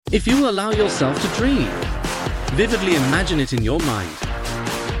If you will allow yourself to dream, vividly imagine it in your mind,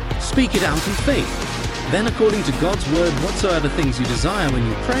 speak it out in faith, then according to God's word, whatsoever things you desire when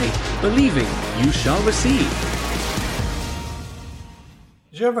you pray, believing, you shall receive.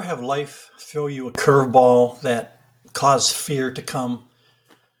 Did you ever have life throw you a curveball that caused fear to come,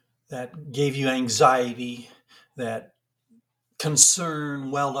 that gave you anxiety, that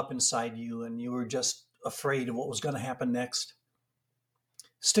concern welled up inside you, and you were just afraid of what was going to happen next?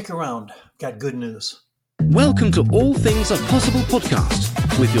 Stick around. Got good news. Welcome to All Things Are Possible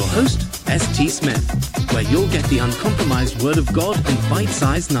podcast with your host, S.T. Smith, where you'll get the uncompromised Word of God in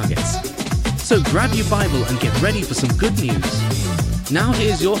bite-sized nuggets. So grab your Bible and get ready for some good news. Now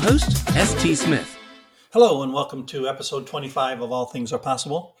here's your host, S.T. Smith. Hello and welcome to episode 25 of All Things Are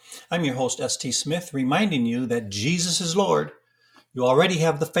Possible. I'm your host, S.T. Smith, reminding you that Jesus is Lord. You already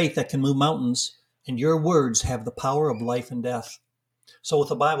have the faith that can move mountains, and your words have the power of life and death. So with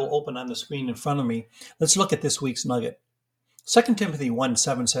the Bible open on the screen in front of me, let's look at this week's nugget. 2 Timothy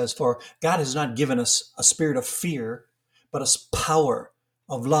 1:7 says, "For God has not given us a spirit of fear, but a power,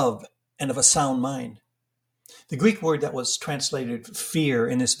 of love, and of a sound mind." The Greek word that was translated fear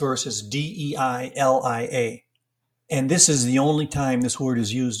in this verse is D-E-I-L-I-A. And this is the only time this word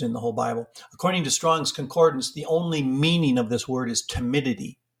is used in the whole Bible. According to Strong's Concordance, the only meaning of this word is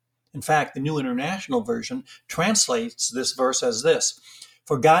timidity. In fact, the New International Version translates this verse as this: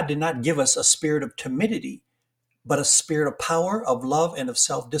 "For God did not give us a spirit of timidity, but a spirit of power, of love, and of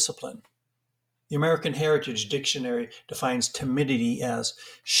self-discipline." The American Heritage Dictionary defines timidity as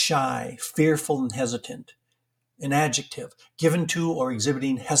shy, fearful, and hesitant. An adjective, given to or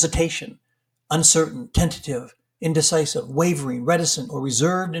exhibiting hesitation, uncertain, tentative, indecisive, wavering, reticent, or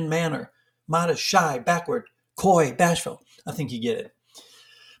reserved in manner, modest, shy, backward, coy, bashful. I think you get it.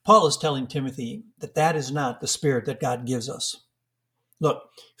 Paul is telling Timothy that that is not the spirit that God gives us. Look,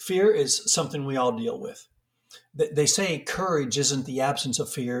 fear is something we all deal with. They say courage isn't the absence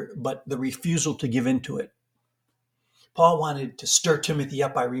of fear, but the refusal to give in to it. Paul wanted to stir Timothy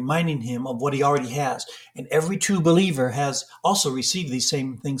up by reminding him of what he already has, and every true believer has also received these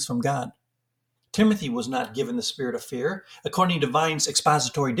same things from God. Timothy was not given the spirit of fear. According to Vine's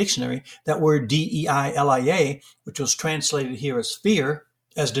Expository Dictionary, that word D-E-I-L-I-A, which was translated here as fear,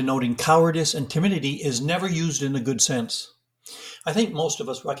 as denoting cowardice and timidity, is never used in a good sense. I think most of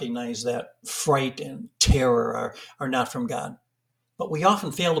us recognize that fright and terror are not from God. But we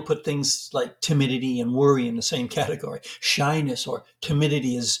often fail to put things like timidity and worry in the same category. Shyness or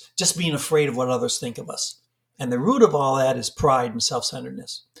timidity is just being afraid of what others think of us. And the root of all that is pride and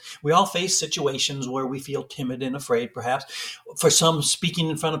self-centeredness. We all face situations where we feel timid and afraid, perhaps. For some, speaking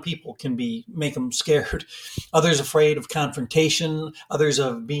in front of people can make them scared. Others afraid of confrontation. Others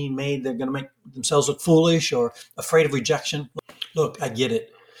of being made they're going to make themselves look foolish or afraid of rejection. Look, I get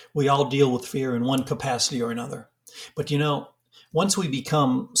it. We all deal with fear in one capacity or another. But once we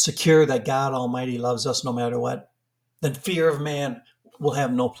become secure that God Almighty loves us no matter what, then fear of man will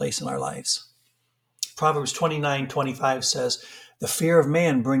have no place in our lives. Proverbs 29:25 says, "The fear of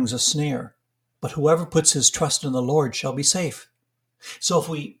man brings a snare, but whoever puts his trust in the Lord shall be safe." So if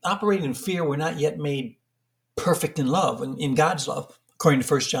we operate in fear, we're not yet made perfect in love, in God's love, according to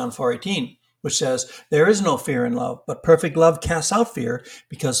 1 John 4:18, which says, "There is no fear in love, but perfect love casts out fear,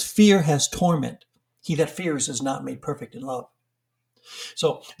 because fear has torment. He that fears is not made perfect in love."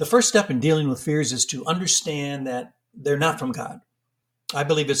 So the first step in dealing with fears is to understand that they're not from God. I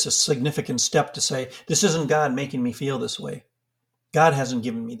believe it's a significant step to say, this isn't God making me feel this way. God hasn't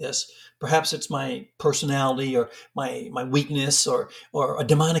given me this. Perhaps it's my personality or my weakness or a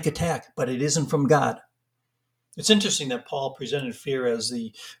demonic attack, but it isn't from God. It's interesting that Paul presented fear as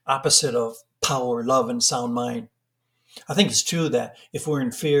the opposite of power, love, and sound mind. I think it's true that if we're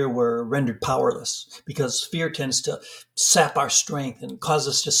in fear, we're rendered powerless, because fear tends to sap our strength and cause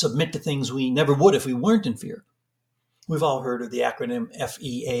us to submit to things we never would if we weren't in fear. We've all heard of the acronym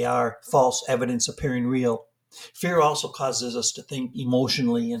FEAR, false evidence appearing real. Fear also causes us to think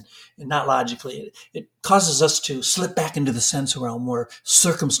emotionally and not logically. It causes us to slip back into the sense realm where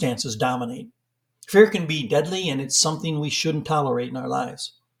circumstances dominate. Fear can be deadly, and it's something we shouldn't tolerate in our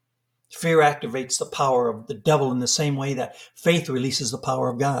lives. Fear activates the power of the devil in the same way that faith releases the power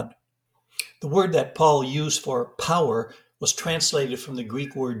of God. The word that Paul used for power was translated from the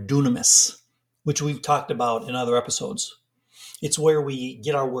Greek word dunamis, which we've talked about in other episodes. It's where we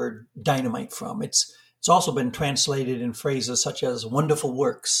get our word dynamite from. It's also been translated in phrases such as wonderful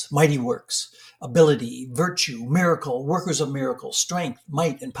works, mighty works, ability, virtue, miracle, workers of miracles, strength,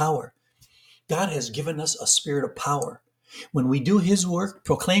 might, and power. God has given us a spirit of power. When we do his work,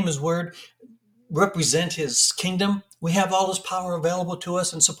 proclaim his word, represent his kingdom, we have all his power available to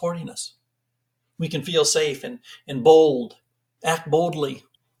us and supporting us. We can feel safe and bold, act boldly.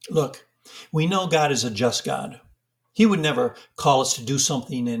 Look, we know God is a just God. He would never call us to do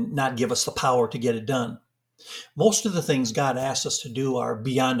something and not give us the power to get it done. Most of the things God asks us to do are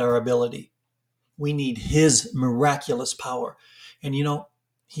beyond our ability. We need his miraculous power. And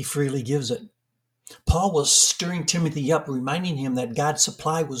he freely gives it. Paul was stirring Timothy up, reminding him that God's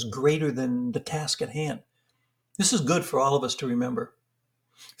supply was greater than the task at hand. This is good for all of us to remember.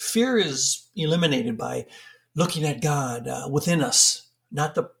 Fear is eliminated by looking at God within us,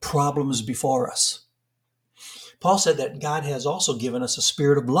 not the problems before us. Paul said that God has also given us a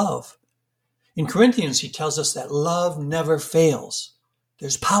spirit of love. In Corinthians, he tells us that love never fails.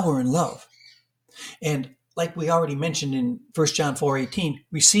 There's power in love. And like we already mentioned in 1 John 4:18,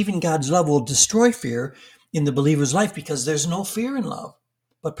 receiving God's love will destroy fear in the believer's life because there's no fear in love.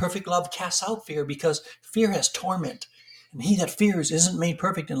 But perfect love casts out fear because fear has torment. And he that fears isn't made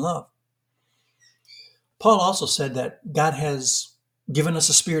perfect in love. Paul also said that God has given us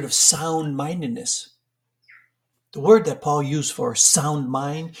a spirit of sound-mindedness. The word that Paul used for sound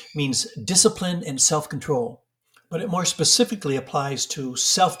mind means discipline and self-control, but it more specifically applies to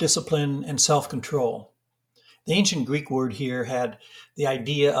self-discipline and self-control. The ancient Greek word here had the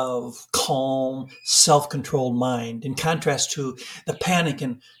idea of calm, self-controlled mind, in contrast to the panic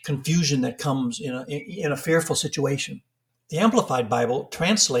and confusion that comes in a fearful situation. The Amplified Bible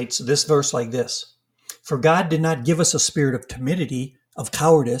translates this verse like this: "For God did not give us a spirit of timidity, of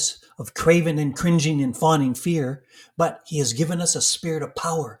cowardice, of craven and cringing and fawning fear, but he has given us a spirit of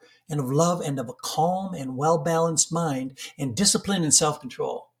power and of love and of a calm and well-balanced mind and discipline and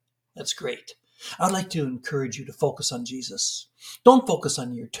self-control." That's great. I'd like to encourage you to focus on Jesus. Don't focus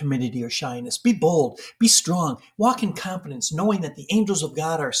on your timidity or shyness. Be bold, be strong, walk in confidence, knowing that the angels of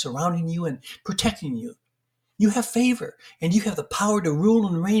God are surrounding you and protecting you. You have favor and you have the power to rule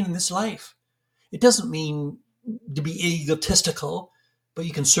and reign in this life. It doesn't mean to be egotistical, but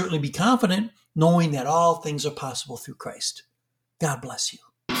you can certainly be confident knowing that all things are possible through Christ. God bless you.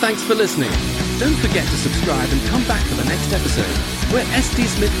 Thanks for listening. Don't forget to subscribe and come back for the next episode, where S.T.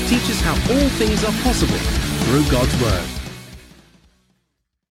 Smith teaches how all things are possible through God's Word.